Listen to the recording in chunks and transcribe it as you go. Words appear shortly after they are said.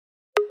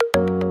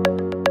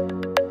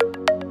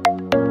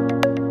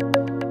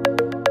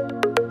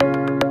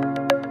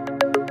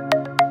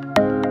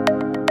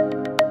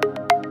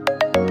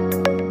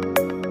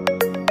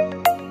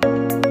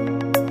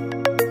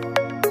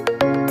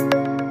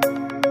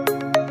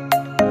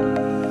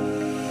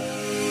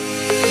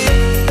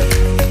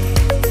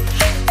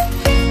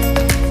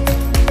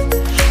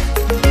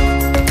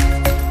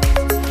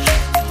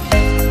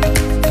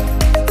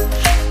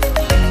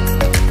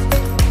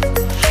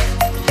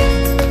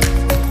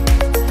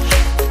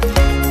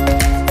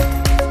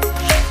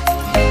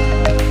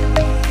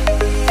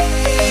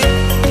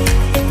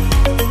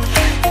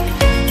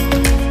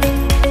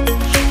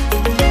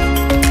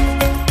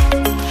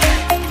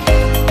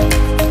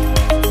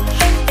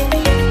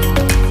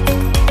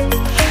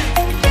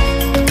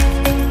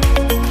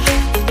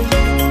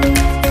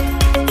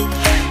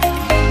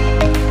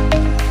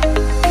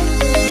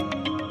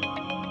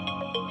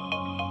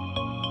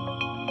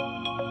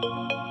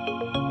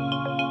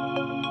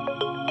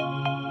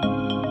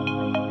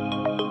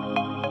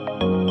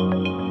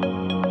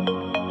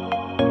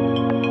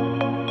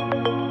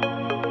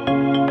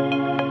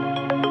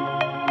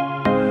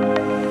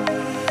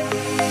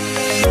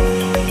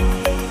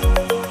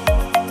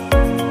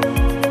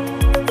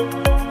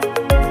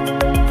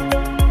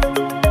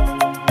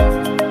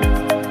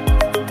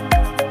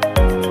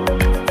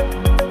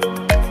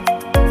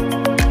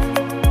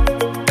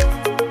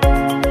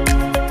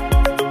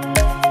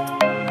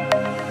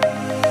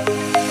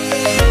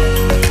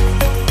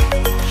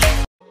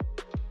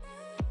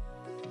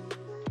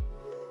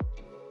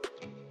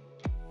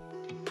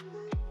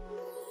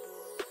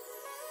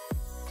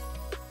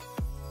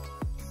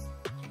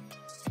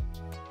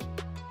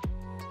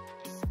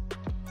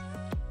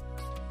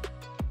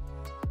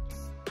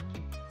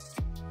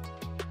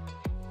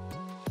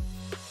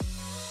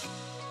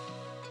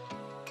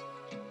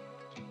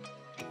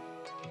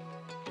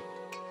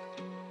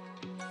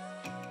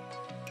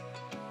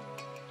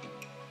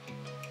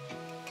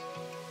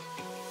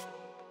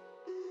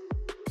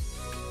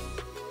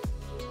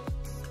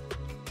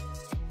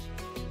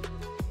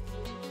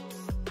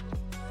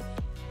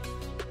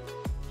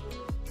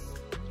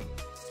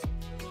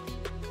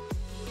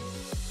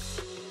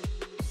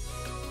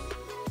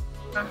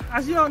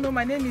As you all know,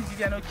 my name is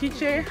Vivian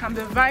Okiche. I'm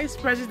the Vice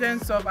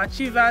President of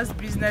Achievers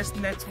Business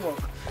Network,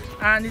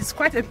 and it's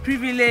quite a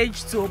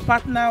privilege to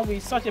partner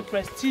with such a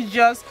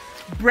prestigious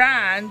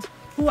brand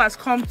who has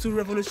come to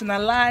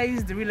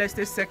revolutionize the real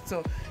estate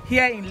sector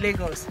here in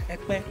Lagos,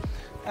 Epe.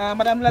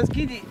 Madam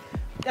Lasgidi,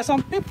 there are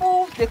some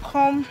people, they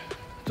come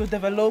to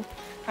develop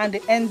and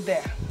they end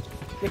there.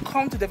 They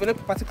come to develop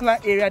a particular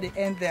area, they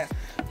end there.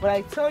 But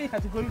I tell you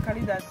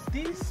categorically that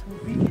this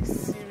will be a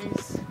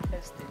series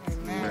estate.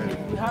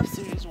 Amen. We have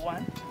series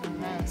 1,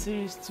 Amen.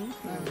 Series 2,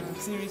 Amen.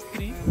 Series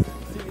 3, Amen.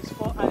 Series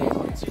 4, and it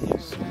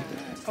continues. Amen.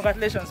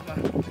 Congratulations,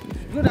 ma'am.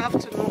 Good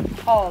afternoon,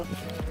 all.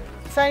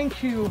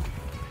 Thank you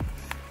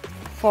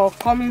for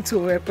coming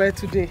to Epe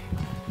today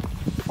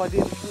for the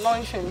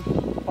launching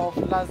of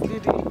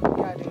Lasgidi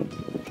Gardens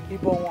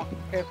Ibonwon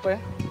Epe.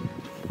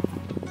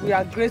 We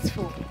are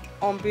grateful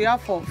on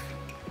behalf of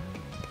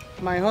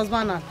my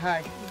husband and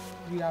I.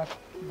 We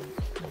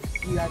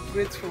are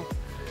grateful.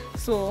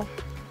 So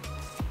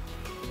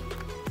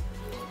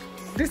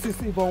this is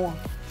Ibonwon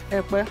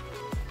Epe.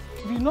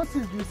 You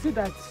notice, you see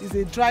that it's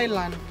a dry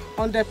land,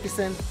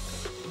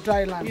 100%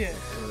 dry land. Yes.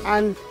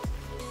 And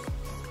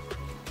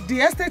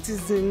the estate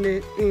is in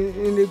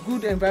a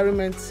good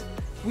environment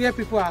where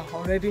people are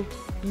already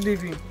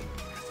living.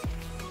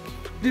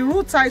 The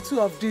root title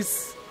of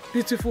this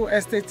beautiful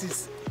estate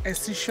is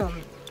Excision,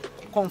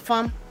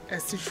 confirmed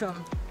Excision.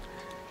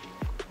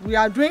 We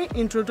are doing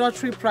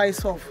introductory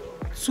price of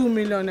 2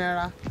 million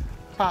naira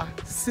per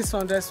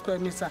 600 square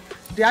meter.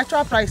 The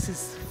actual price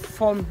is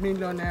 4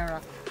 million naira.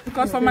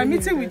 Because from my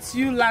meeting with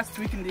you last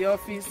week in the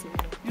office,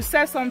 you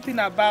said something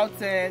about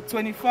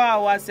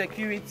 24-hour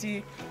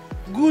security,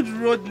 good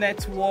road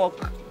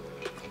network,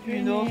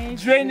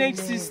 drainage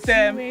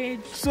system.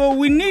 Sewage. So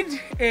we need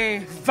a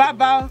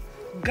verbal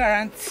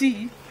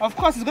guarantee. Of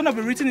course, it's going to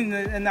be written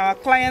in our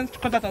client's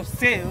contract of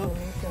sale,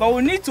 but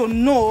we need to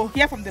know,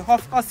 hear from the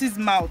horse's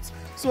mouth.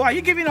 So are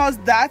you giving us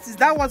that? Is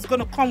that what's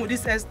going to come with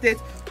this estate?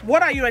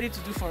 What are you ready to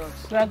do for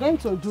us? We are going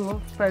to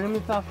do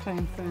perimeter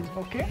fencing.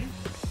 Okay.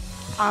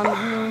 And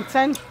we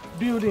intend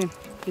building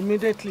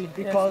immediately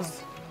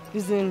because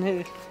it's in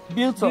a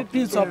built-up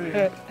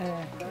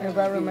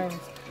environment.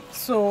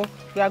 So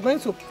we are going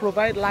to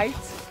provide light.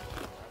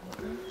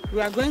 We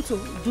are going to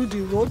do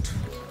the road.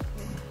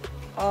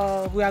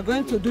 We are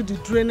going to do the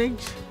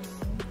drainage,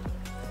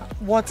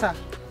 water,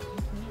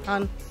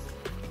 and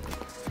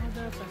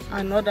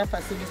other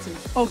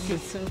facilities. Okay.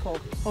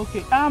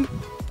 Okay.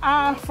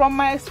 From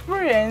my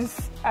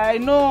experience, I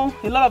know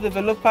a lot of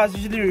developers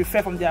usually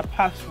refer from their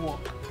past work,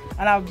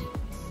 and I've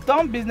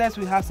done business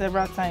with her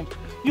several times.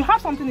 You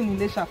have something in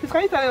Ilesha. Please,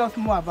 can you tell us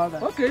more about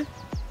that? Okay.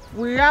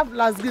 We have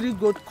Lasgidi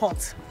Gold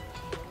Court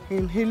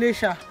in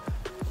Ilesha,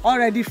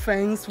 already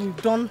fenced.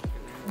 We've done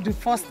the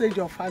first stage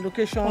of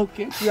allocation.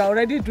 Okay. We are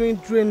already doing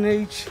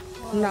drainage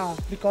now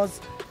because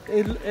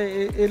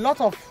a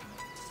lot of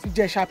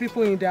Ijesha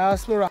people in the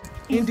diaspora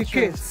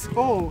indicates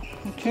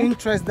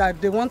interest that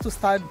they want to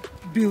start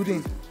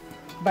building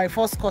by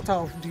first quarter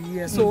of the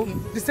year. So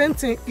the same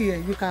thing here,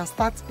 you can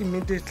start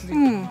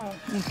immediately.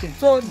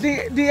 So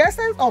the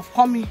essence of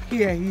coming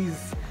here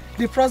is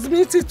the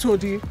proximity to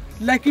the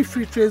Lekki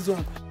Free Trade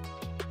Zone.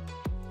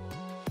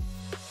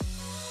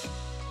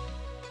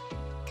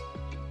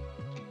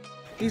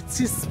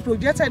 It is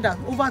projected that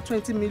over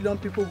 20 million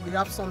people will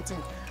have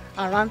something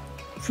around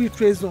free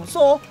trade zone.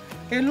 So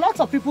a lot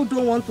of people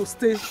don't want to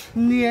stay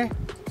near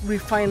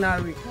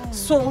refinery.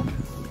 So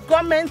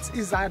government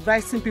is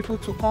advising people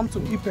to come to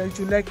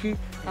Ibejulekki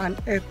and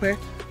Epe.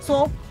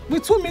 So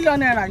with 2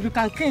 million naira, you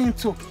can come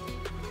into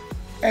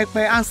Epe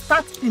and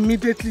start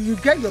immediately. You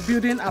get your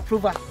building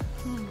approval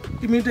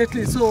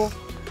immediately. So,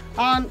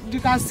 and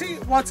you can see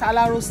what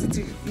Alaro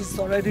City is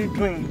already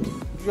doing.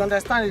 You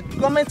understand it?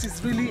 Government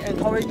is really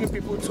encouraging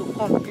people to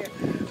come here.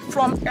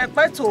 From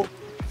Epe to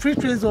Free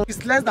Trade Zone,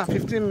 it's less than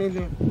 15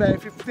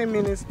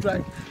 minutes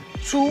drive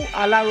through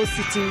Alaro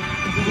City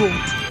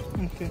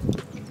road. Okay.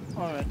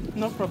 All right.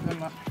 No problem,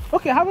 ma'am.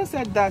 Okay, having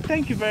said that,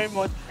 thank you very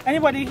much.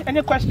 Anybody,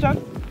 any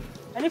question?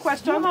 Any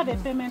question? Do you have a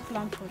payment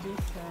plan for this?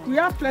 We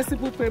have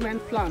flexible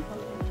payment plan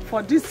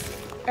for this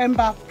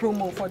Ember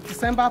promo, for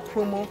December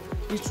promo.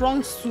 It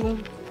runs to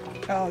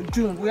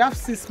June. We have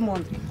 6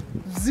 months,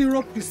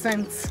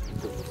 0%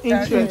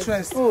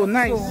 interest. Oh,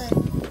 nice. So,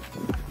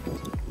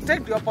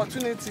 take the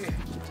opportunity.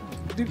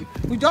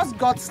 We just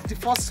got the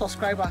first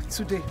subscriber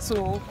today,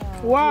 so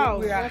wow,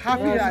 we are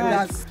happy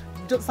that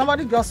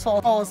somebody just saw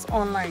us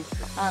online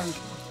and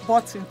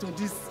bought into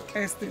this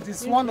estate.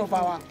 This is one of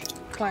our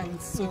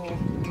clients. So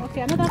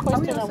okay, another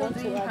question I want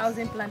to ask.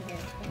 Housing plan here?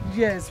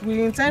 Yes,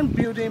 we intend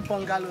building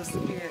bungalows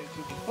here.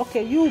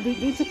 Okay, you will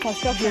be into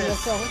construction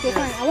yourself. Okay,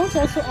 fine. I want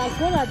to also ask,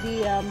 what are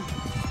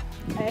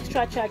the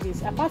extra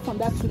charges apart from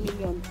that 2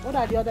 million? What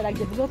are the other, like,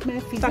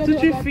 development fees?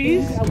 Statutory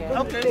fees?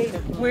 Okay,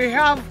 we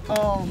have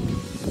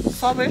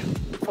survey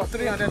for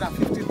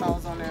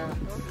 350,000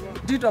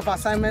 naira, deed of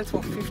assignment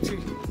for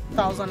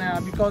 50,000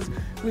 naira, because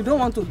we don't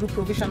want to do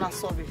provisional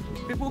survey.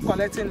 People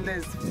collecting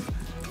less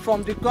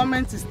from the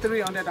government is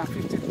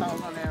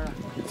 350,000 naira,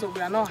 so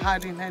we are not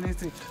adding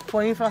anything.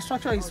 For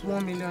infrastructure is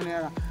 1 million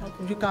naira.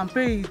 You can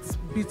pay it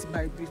bit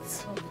by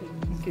bit.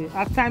 Okay,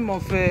 at time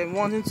of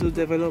wanting to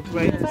develop,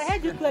 right? If I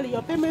heard you clearly,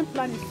 your payment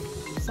plan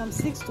is from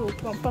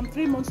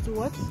 3 months to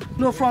what?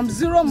 No, from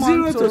 0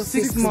 months to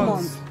 6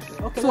 months.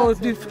 Okay, so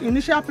the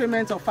initial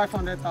payment of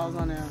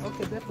 500,000 naira.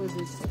 Okay, that was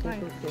it.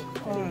 Fine.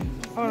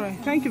 All right.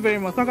 Thank you very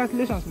much.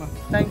 Congratulations, ma'am.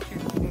 Thank you.